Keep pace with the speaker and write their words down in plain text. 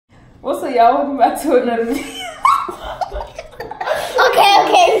What's up, y'all? Welcome back to another video.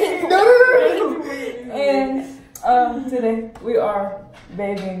 Okay. And today we are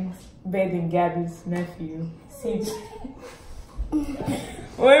bathing Gabby's nephew, CJ.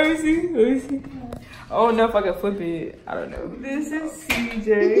 Let me see. I don't know if I can flip it. I don't know. This is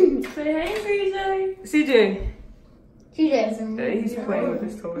CJ. Say hey, CJ. He's playing with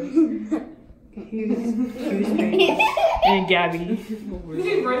his toys. He's playing. And Gabby. I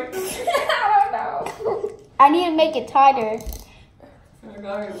don't know. I need to make it tighter.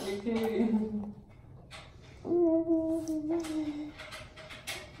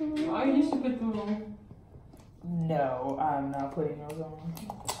 Why you should put them on? No, I'm not putting those on.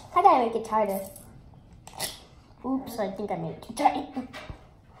 I gotta make it tighter. Oops, I think I made it too tight.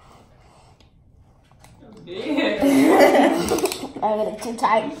 I got it too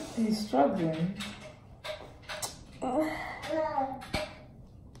tight. He's struggling.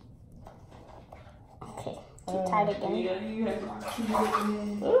 Okay, too tight again.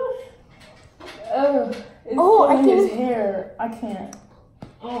 Oh, I can't. His hair. I can't.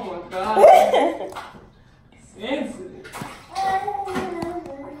 Oh my god. Sensitive.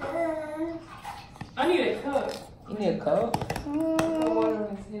 I need a cup. You need a cup?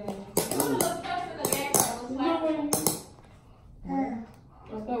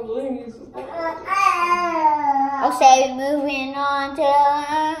 Okay, moving on to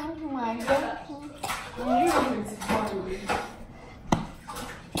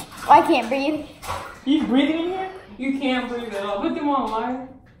I can't breathe. You breathing in here? You can't breathe at all. Put them on, Maya.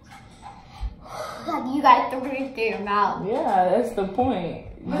 You got to breathe through your mouth. Yeah, that's the point.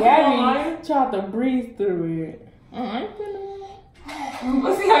 Gabby tried to breathe through it.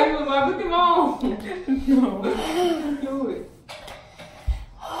 Let's see how you look like. Put them on. No. Do it.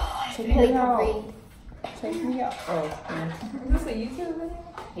 Take me out. Take me out. Oh, yeah. Is this a YouTube video?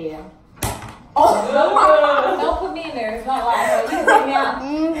 Yeah. Don't put me in there. It's not like you can take me out.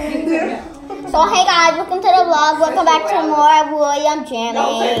 So hey guys, welcome to the vlog. Welcome back to more William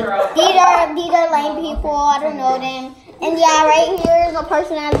jamming. These are lame people. I don't know them. And yeah, right here is a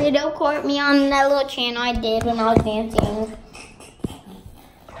person that video recorded me on that little channel I did when I was dancing.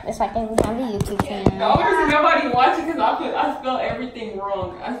 It's like I have a YouTube channel. I want to see nobody watching because I spelled everything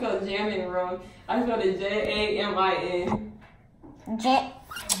wrong. I spelled jamming wrong. I spelled it Jamin.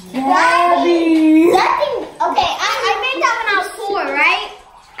 Gabby. That thing. Okay, I made that when I was 4, right?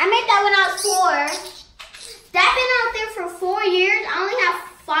 I made that when I was 4. That's been out there for 4 years. I only have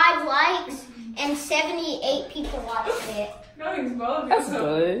 5 likes and 78 people watched it. That's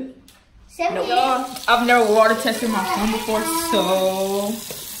good. 78. I've never water tested my phone before, so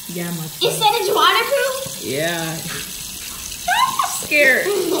yeah, my phone. It said it's waterproof? Yeah. I'm scared.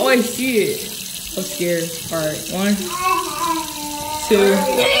 Oh, I see it. I'm scared. Alright, 1, 2. 3.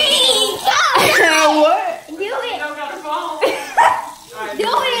 What? Do it. I got a phone. Do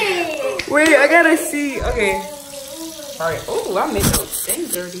it. Wait, I gotta see. Okay. Alright. Oh, I made those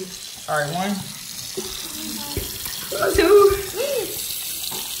things dirty. Alright, 1, 2.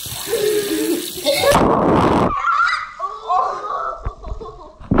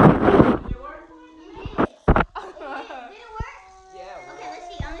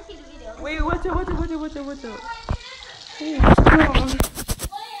 Wait, watch out. Hey,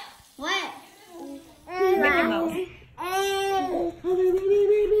 What? Mickey Mouse.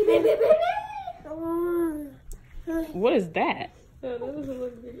 What is that?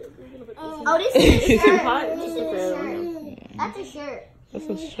 Oh, this is a shirt. That's a shirt. That's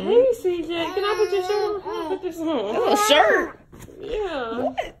a shirt. Hey, CJ, can I put your shirt on? Put this on. That's a shirt. Yeah.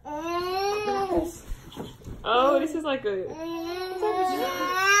 What? Oh, this is like a. These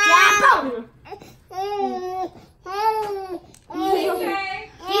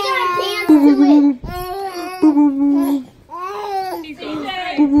are pants to it.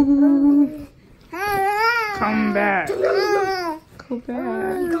 Come back.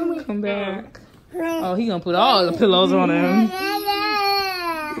 Come back. Oh, he gonna put all the pillows on him.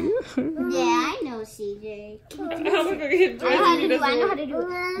 Yeah, I know, CJ. How am I gonna get dressed? I know how to do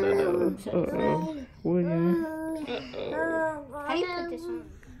it. William. How do you put this on?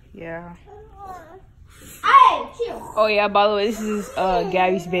 Yeah. Hey, chill. Oh yeah, by the way, this is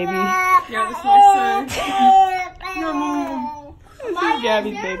Gabby's baby. Yeah, this is my son. Your mom. This is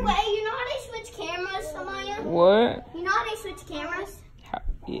Gabby's baby. You know how they switch cameras, Samaya? What? You know how they switch cameras?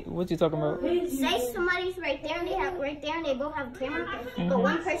 What you talking about? Say somebody's right there and they have right there and they both have a camera, but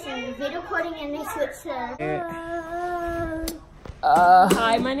one person is video recording and they switch to.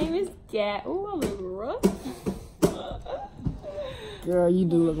 Hi, my name is Gabby. Ooh, I look rough. Girl, you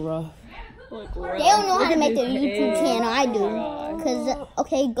do look rough. They don't know how to make a YouTube channel. I do. Cause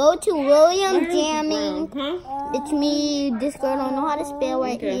Okay, go to William Jamming. It's me. This girl don't know how to spell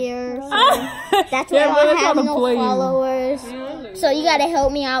right here. So that's why I don't have no followers. So you gotta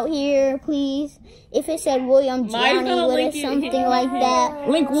help me out here, please. If it said William Jamming with something like that,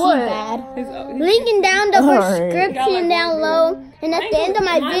 link what? Linking down the description down low. And at the end of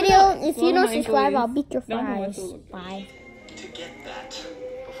my video, if you don't subscribe, I'll beat your fries. Bye. To get that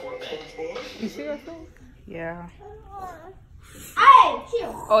before bed. You see that thing? Yeah. Hey,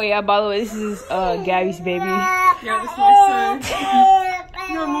 chill. Oh yeah, by the way, this is Gabby's baby. Yeah, this is my son.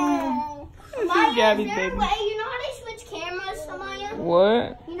 This is Gabby's baby. You know how they switch cameras, Samaya?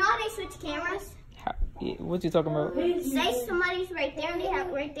 What? You know how they switch cameras? What you talking about? Say somebody's right there and they have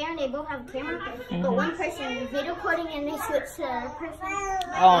right there and they both have a camera, but one person is video recording and they switch to the person.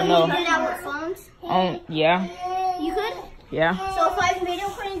 Oh no. You do that with phones? Yeah. You could? Yeah. So if I'm video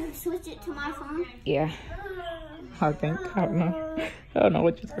recording, you switch it to my phone? Yeah. I think. I don't know. I don't know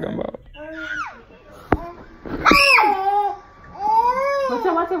what you're talking about. Watch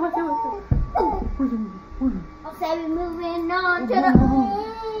out. Okay, we're moving on to the...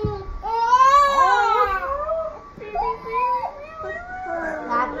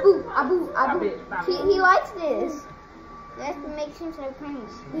 He likes this. That's what makes him so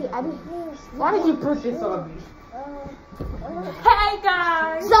crazy. Why did you put this on me? Hey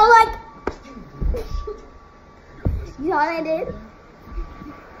guys! So like, you know what I did?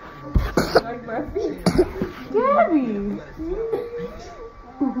 Like my feet. Gabby.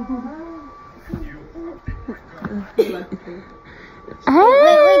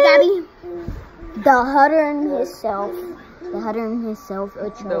 Wait, Gabby. The Hutter and himself. The Hutter and himself a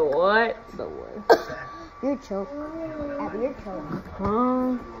choke. The what? The what? You're choke. Abby, you're choke.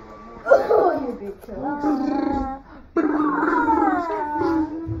 Huh? Oh, you big choke.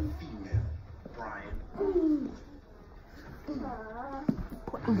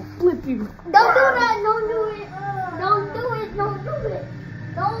 Flip you. Don't do that. Don't do it. Don't do it. Don't do it. Don't do it.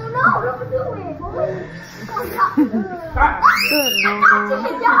 No.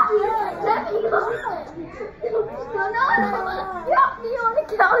 Drop me on the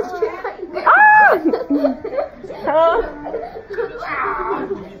couch.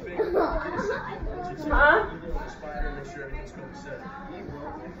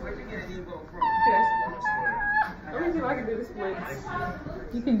 Let me see if I can do the splits.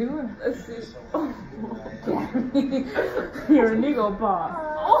 You can do it. Let's see. Oh. You're a nigga paw.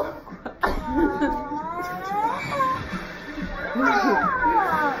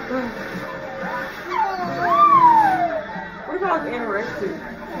 What if I was anorexic?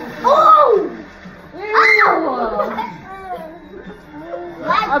 Oh!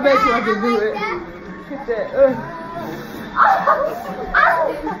 I bet you I can do it. Get that.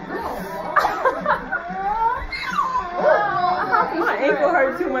 My ankle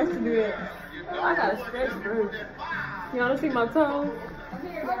hurt too much to do it. I got a stretch first. You want to see my toes?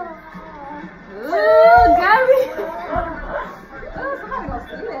 Ooh, Gabby! Somebody gonna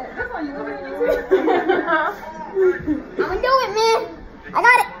see that. That's why you look at me. I'm gonna do it, man. I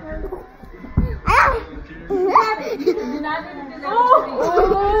got it.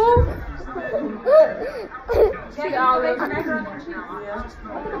 She always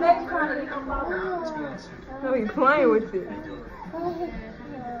I'll be playing with it.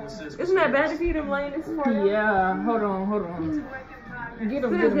 Isn't that bad if you didn't lay this far? Yeah. Hold on. Get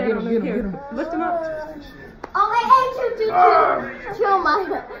him. Lift him up. Oh, hey, chill,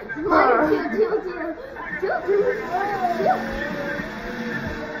 Maya. Chill.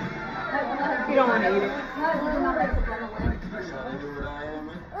 You don't want to eat it.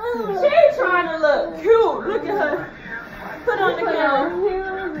 She's trying to look cute. Look at her. Put on the gown.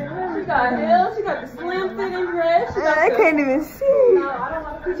 She got heels. She got the slim fitting dress. I can't even see. No, I don't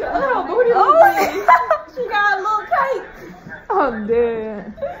want to put your little booty. She got a little cake. I'm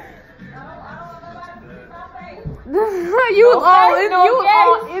dead. You all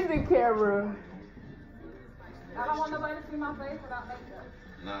in the camera. I don't want nobody to see my face without makeup.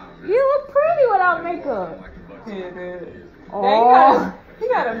 You look pretty without makeup. Yeah, Oh. he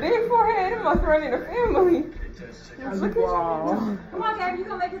got a big forehead. It must run in the family. Look at Wow. you. Come on, Gabby, you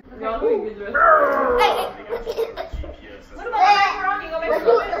gonna make it. Y'all let me get dressed. What about macaroni? You gonna make it?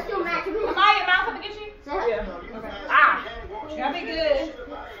 Let's do mac and cheese. Am I your mouth gonna get you? Yeah. Okay. Gotta be good.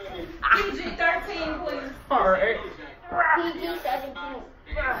 PG-13, please. Alright. PG-17.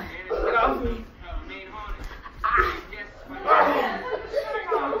 Get off me.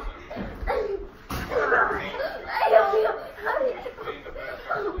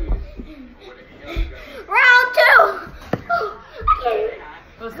 Round 2.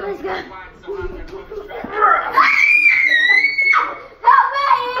 Let's go. Help me!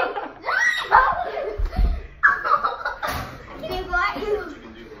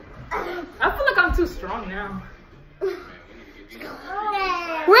 strong now.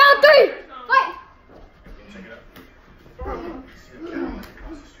 Round 3. Fight.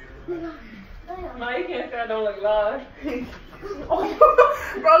 No, you can't say I don't look live.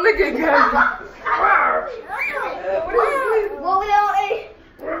 Bro, look at Gabby.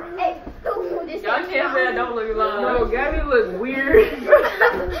 Y'all can't say I don't look live. No, Gabby look weird.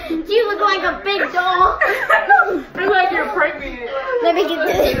 She look like a big doll. It's like you're pregnant. Let me get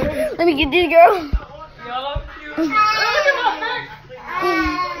this. Let me get this, girl. Y'all are cute. Look at my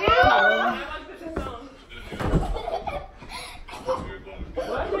back.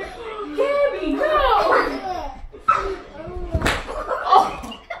 Gabby, no!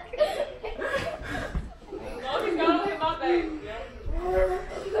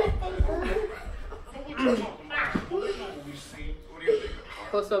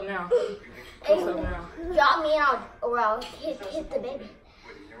 What's up now? What's up now? Drop me out or I'll hit the baby.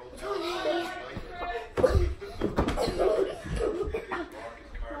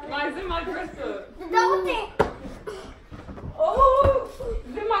 Why is it my dress up? Don't think. Oh,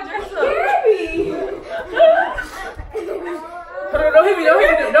 is it my dress up? Gabby! Don't hit me, don't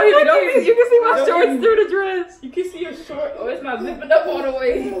hit me, don't hit me, don't hit me. You can see my shorts through the dress. You can see your short. Oh, it's not zipping up all the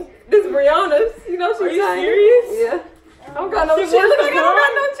way. This is Brianna's. You know she's Are you tiny. serious? Yeah. I don't got no chest. wants Look, to I don't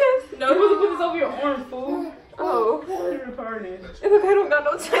got no chest. No, you're supposed to put this over your arm, fool. Oh. You're retarded. It's okay, I don't got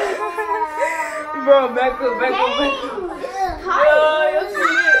no chest. Bro, back up, back up, back up. Oh, your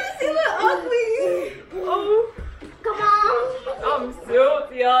shit. She look ugly. Oh. Come on. I'm silk,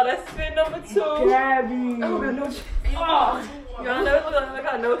 y'all. That's fit number 2. Gabby. I don't got no chest. Oh. Y'all know I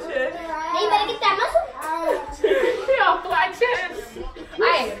got no chest. Hey, you better get that muscle. She all flat chest.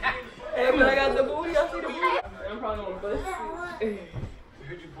 Hey, but I got the booty. Y'all see the booty? I'm probably gonna bust it.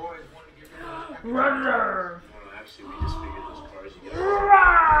 Runner. Actually, we just figured those cars you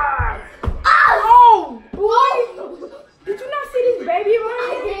Oh! Boy! Did you not see this baby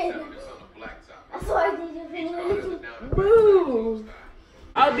right here? That's why I did your finger. Boo!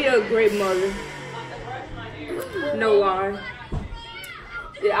 I'll be a great mother. No lie.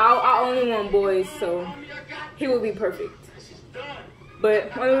 Yeah, I only want boys, so he will be perfect.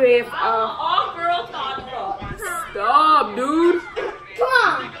 But only if All girls thought. stop, dude. Come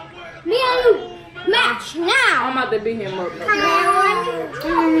on. Me and you. Match now. I'm about to beat him up. Come on.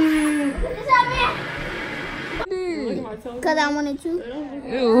 What's up, man? Because I wanted to.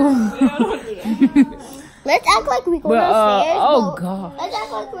 Let's act like we go downstairs. Oh god. Let's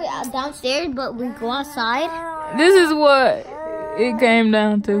act like we're downstairs, but we go outside. This is what it came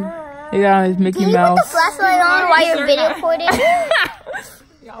down to. He got his Mickey Can you Mouse. put the flashlight on while you're video recording?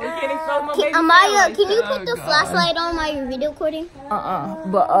 Amaya, can you put the flashlight on while you're video recording?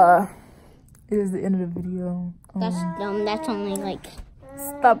 But it is the end of the video. That's dumb. That's only like.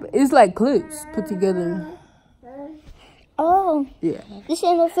 Stop it. It's like clips put together. Oh. Yeah. This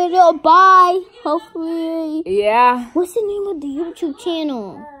end of the video. Bye. Hopefully. Yeah. What's the name of the YouTube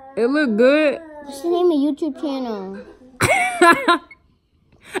channel? It look good. What's the name of YouTube channel?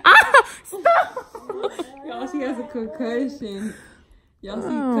 Stop. Y'all, she has a concussion. Y'all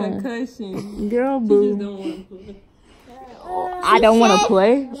see concussion. Girl, She just boo. don't want to play. I don't want to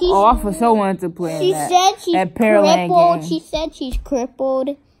play. Oh, I for sure wanted to play in She that. said she's that Pearland crippled. game. She said she's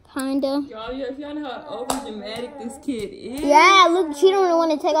crippled, kinda. Y'all know how over dramatic this kid is? Yeah, look, she don't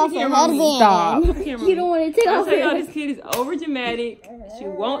want to take off her headband. Stop. She don't want to take I off tell her y'all, headband. this kid is over dramatic. She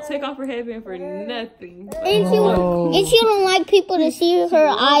won't take off her headband for nothing. And she don't like people to see her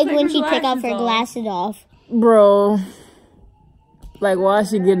eyes when she take off her glasses off. Bro. Like, why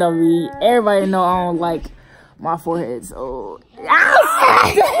she getting on me? Everybody know I don't like my forehead, so.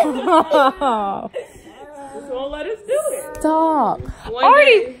 Just won't let us do it. Stop. One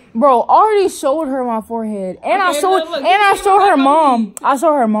day. Already showed her my forehead. And Okay, look, I showed her mom. I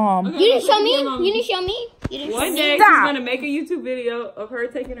showed her mom. You didn't show me? You didn't show me? You didn't show One me? day Stop. she's gonna make a YouTube video of her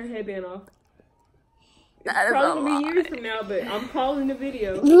taking her headband off. Probably gonna be years from now, but I'm calling the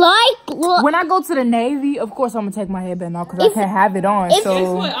video. Look. When I go to the Navy, of course I'm gonna take my headband off because I can't have it on. if- So Guess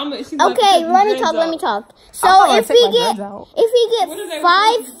what? she's about to Okay, take let me dreads talk. Let me out. talk. So probably if take we my get dreads out.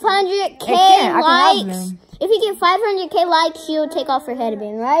 500k It can't. I can have likes, them. if we get 500k likes, she'll take off her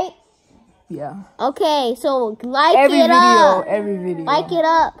headband, right? yeah. Okay, so like Every it video, up. every video. Like it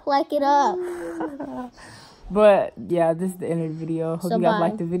up. Like it up. But yeah, this is the end of the video. Hope So you guys bye.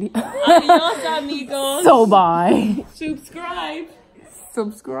 liked the video. Adios, amigos. So bye. Subscribe.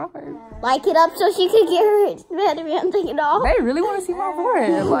 Subscribe. Like it up so she can get her headband taken off. They really want to see my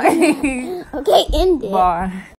forehead. Like, Okay, end it. bye.